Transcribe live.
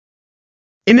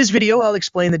In this video, I'll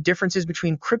explain the differences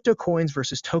between crypto coins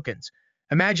versus tokens.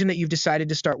 Imagine that you've decided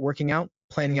to start working out,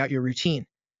 planning out your routine.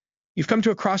 You've come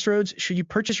to a crossroads. Should you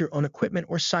purchase your own equipment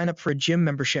or sign up for a gym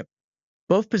membership?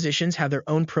 Both positions have their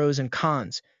own pros and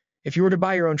cons. If you were to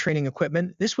buy your own training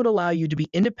equipment, this would allow you to be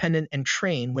independent and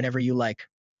train whenever you like.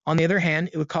 On the other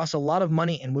hand, it would cost a lot of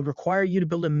money and would require you to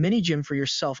build a mini gym for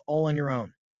yourself all on your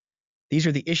own. These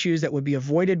are the issues that would be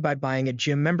avoided by buying a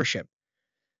gym membership.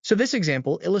 So this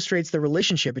example illustrates the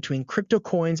relationship between crypto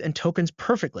coins and tokens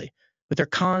perfectly, with their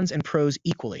cons and pros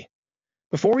equally.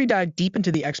 Before we dive deep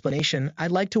into the explanation,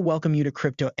 I'd like to welcome you to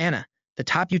Crypto Anna, the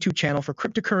top YouTube channel for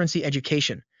cryptocurrency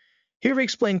education. Here we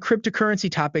explain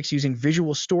cryptocurrency topics using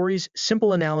visual stories,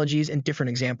 simple analogies, and different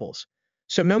examples.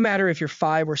 So no matter if you're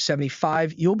 5 or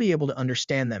 75, you'll be able to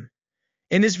understand them.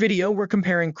 In this video, we're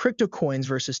comparing crypto coins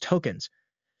versus tokens.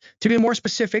 To be more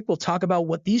specific, we'll talk about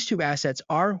what these two assets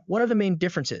are, what are the main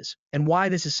differences, and why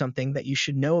this is something that you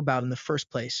should know about in the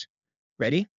first place.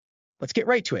 Ready? Let's get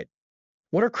right to it.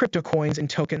 What are crypto coins and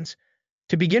tokens?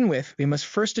 To begin with, we must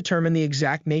first determine the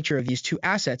exact nature of these two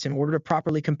assets in order to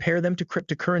properly compare them to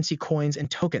cryptocurrency coins and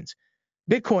tokens.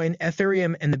 Bitcoin,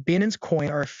 Ethereum, and the Binance coin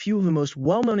are a few of the most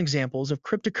well-known examples of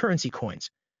cryptocurrency coins.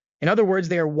 In other words,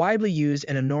 they are widely used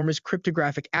and enormous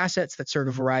cryptographic assets that serve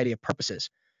a variety of purposes.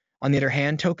 On the other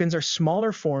hand, tokens are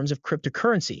smaller forms of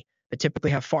cryptocurrency that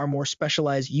typically have far more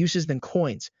specialized uses than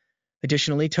coins.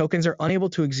 Additionally, tokens are unable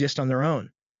to exist on their own.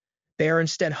 They are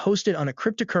instead hosted on a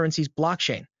cryptocurrency's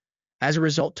blockchain. As a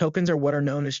result, tokens are what are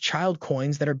known as child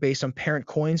coins that are based on parent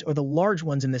coins or the large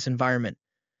ones in this environment.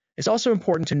 It's also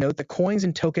important to note that coins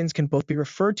and tokens can both be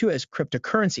referred to as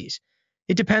cryptocurrencies.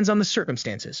 It depends on the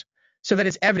circumstances. So that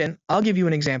it's evident, I'll give you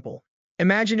an example.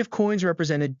 Imagine if coins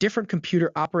represented different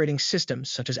computer operating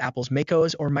systems, such as Apple's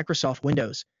macOS or Microsoft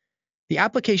Windows. The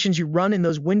applications you run in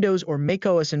those Windows or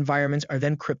macOS environments are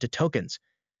then crypto tokens.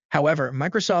 However,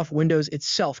 Microsoft Windows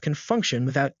itself can function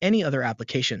without any other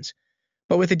applications.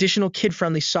 But with additional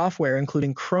kid-friendly software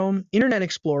including Chrome, Internet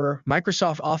Explorer,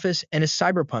 Microsoft Office, and a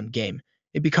cyberpunk game,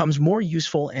 it becomes more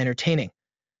useful and entertaining.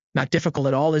 Not difficult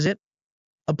at all, is it?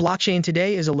 A blockchain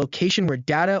today is a location where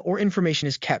data or information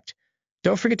is kept.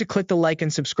 Don't forget to click the like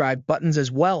and subscribe buttons,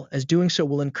 as well as doing so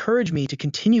will encourage me to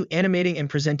continue animating and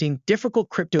presenting difficult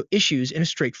crypto issues in a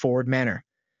straightforward manner.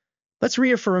 Let's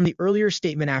reaffirm the earlier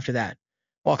statement after that.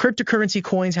 While cryptocurrency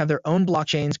coins have their own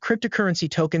blockchains, cryptocurrency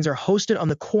tokens are hosted on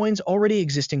the coin's already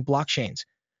existing blockchains.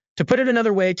 To put it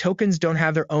another way, tokens don't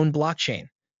have their own blockchain.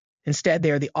 Instead,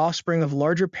 they are the offspring of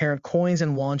larger parent coins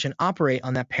and launch and operate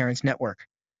on that parent's network.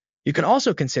 You can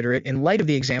also consider it in light of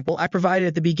the example I provided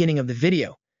at the beginning of the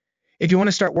video. If you want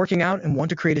to start working out and want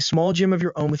to create a small gym of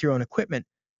your own with your own equipment,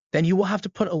 then you will have to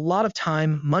put a lot of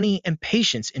time, money, and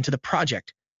patience into the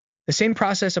project. The same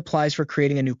process applies for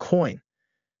creating a new coin.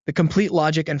 The complete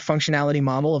logic and functionality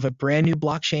model of a brand new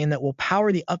blockchain that will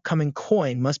power the upcoming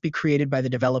coin must be created by the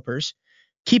developers.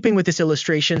 Keeping with this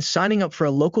illustration, signing up for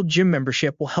a local gym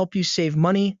membership will help you save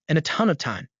money and a ton of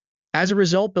time. As a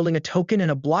result, building a token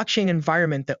in a blockchain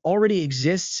environment that already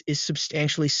exists is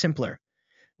substantially simpler.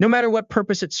 No matter what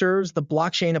purpose it serves, the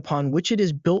blockchain upon which it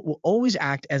is built will always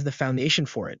act as the foundation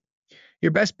for it.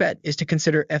 Your best bet is to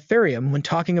consider Ethereum when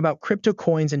talking about crypto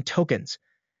coins and tokens.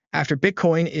 After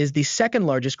Bitcoin, it is the second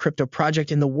largest crypto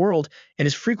project in the world and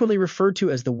is frequently referred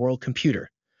to as the world computer.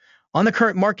 On the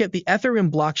current market, the Ethereum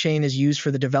blockchain is used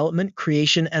for the development,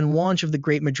 creation, and launch of the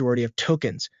great majority of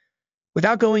tokens.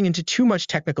 Without going into too much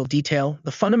technical detail,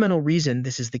 the fundamental reason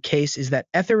this is the case is that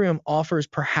Ethereum offers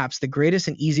perhaps the greatest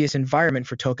and easiest environment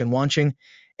for token launching,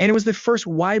 and it was the first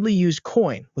widely used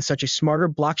coin with such a smarter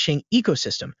blockchain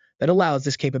ecosystem that allows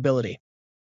this capability.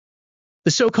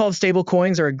 The so-called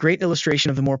stablecoins are a great illustration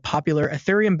of the more popular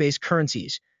Ethereum-based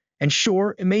currencies, and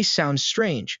sure, it may sound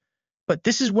strange, but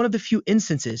this is one of the few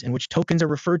instances in which tokens are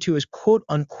referred to as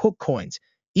quote-unquote coins,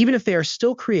 even if they are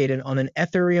still created on an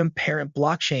Ethereum parent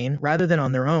blockchain rather than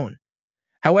on their own.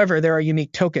 However, there are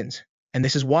unique tokens, and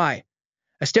this is why.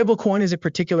 A stablecoin is a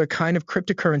particular kind of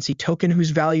cryptocurrency token whose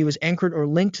value is anchored or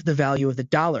linked to the value of the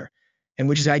dollar, and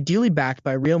which is ideally backed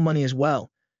by real money as well.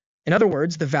 In other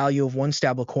words, the value of one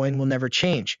stablecoin will never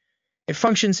change. It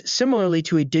functions similarly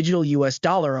to a digital US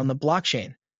dollar on the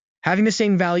blockchain, having the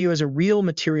same value as a real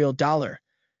material dollar.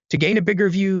 To gain a bigger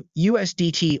view,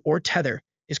 USDT or Tether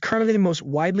is currently the most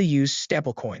widely used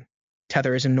stablecoin.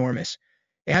 Tether is enormous.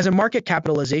 It has a market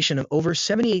capitalization of over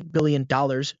 $78 billion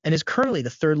and is currently the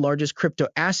third largest crypto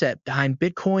asset behind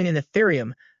Bitcoin and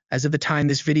Ethereum as of the time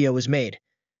this video was made.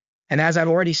 And as I've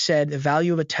already said, the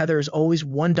value of a Tether is always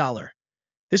 $1.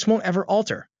 This won't ever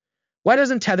alter. Why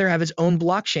doesn't Tether have its own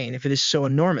blockchain if it is so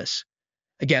enormous?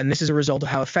 Again, this is a result of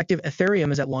how effective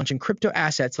Ethereum is at launching crypto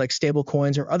assets like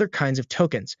stablecoins or other kinds of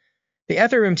tokens. The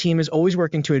Ethereum team is always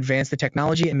working to advance the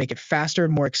technology and make it faster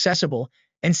and more accessible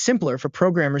and simpler for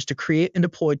programmers to create and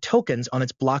deploy tokens on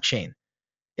its blockchain.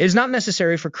 It is not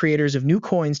necessary for creators of new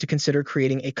coins to consider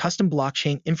creating a custom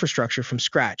blockchain infrastructure from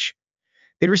scratch.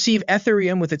 They receive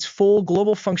Ethereum with its full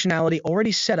global functionality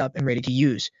already set up and ready to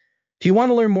use. If you want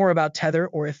to learn more about Tether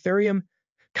or Ethereum,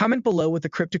 comment below with the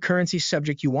cryptocurrency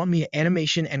subject you want me to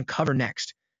animation and cover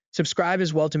next. Subscribe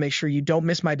as well to make sure you don't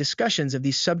miss my discussions of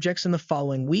these subjects in the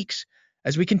following weeks.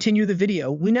 As we continue the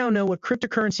video, we now know what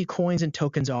cryptocurrency coins and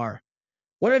tokens are.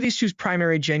 What are these two's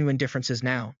primary genuine differences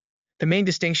now? The main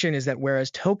distinction is that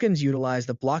whereas tokens utilize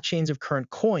the blockchains of current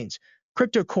coins,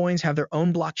 crypto coins have their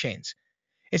own blockchains.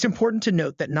 It's important to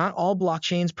note that not all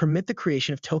blockchains permit the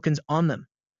creation of tokens on them.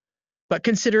 But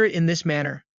consider it in this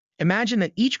manner. Imagine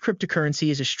that each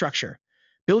cryptocurrency is a structure.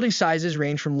 Building sizes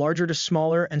range from larger to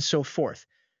smaller and so forth.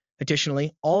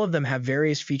 Additionally, all of them have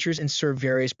various features and serve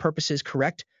various purposes,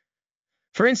 correct?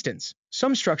 For instance,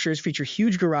 some structures feature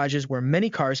huge garages where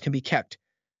many cars can be kept.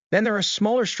 Then there are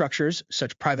smaller structures,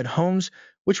 such private homes,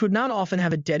 which would not often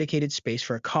have a dedicated space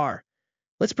for a car.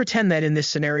 Let's pretend that in this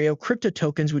scenario, crypto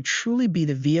tokens would truly be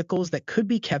the vehicles that could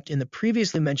be kept in the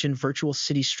previously mentioned virtual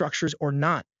city structures or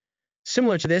not.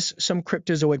 Similar to this, some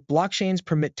cryptozoic blockchains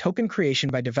permit token creation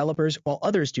by developers while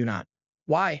others do not.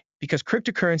 Why? Because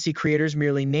cryptocurrency creators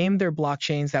merely named their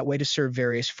blockchains that way to serve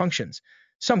various functions.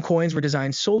 Some coins were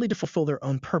designed solely to fulfill their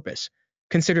own purpose.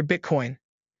 Consider Bitcoin.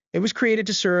 It was created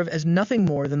to serve as nothing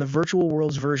more than the virtual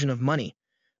world's version of money.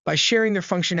 By sharing their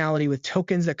functionality with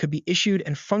tokens that could be issued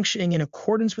and functioning in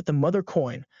accordance with the mother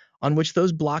coin on which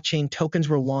those blockchain tokens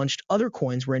were launched, other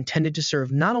coins were intended to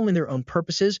serve not only their own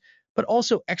purposes, but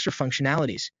also extra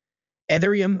functionalities.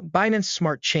 Ethereum, Binance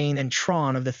Smart Chain, and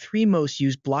Tron are the three most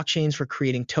used blockchains for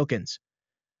creating tokens.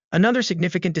 Another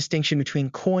significant distinction between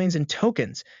coins and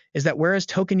tokens is that whereas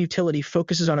token utility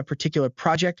focuses on a particular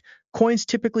project, coins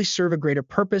typically serve a greater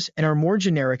purpose and are more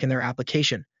generic in their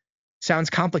application. Sounds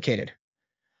complicated?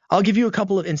 I'll give you a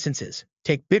couple of instances.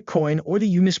 Take Bitcoin or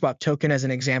the Uniswap token as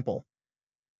an example.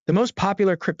 The most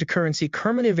popular cryptocurrency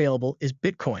currently available is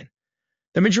Bitcoin.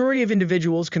 The majority of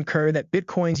individuals concur that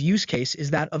Bitcoin's use case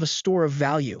is that of a store of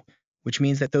value, which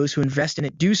means that those who invest in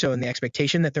it do so in the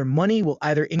expectation that their money will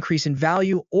either increase in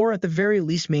value or at the very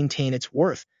least maintain its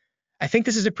worth. I think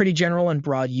this is a pretty general and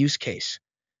broad use case.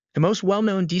 The most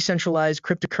well-known decentralized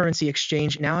cryptocurrency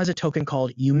exchange now has a token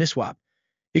called Uniswap.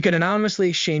 You can anonymously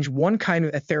exchange one kind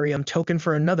of Ethereum token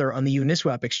for another on the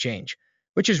Uniswap exchange,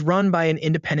 which is run by an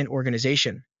independent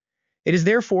organization. It is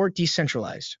therefore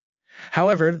decentralized.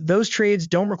 However, those trades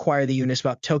don't require the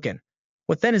Uniswap token.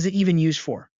 What then is it even used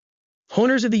for?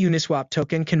 Owners of the Uniswap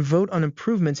token can vote on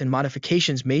improvements and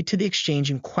modifications made to the exchange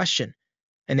in question,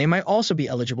 and they might also be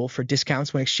eligible for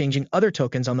discounts when exchanging other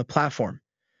tokens on the platform.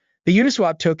 The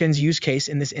Uniswap token's use case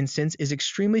in this instance is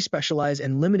extremely specialized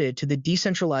and limited to the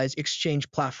decentralized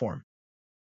exchange platform.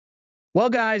 Well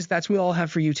guys, that's what we all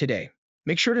have for you today.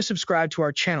 Make sure to subscribe to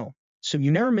our channel so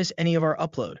you never miss any of our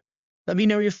upload. Let me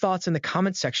know your thoughts in the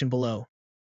comment section below.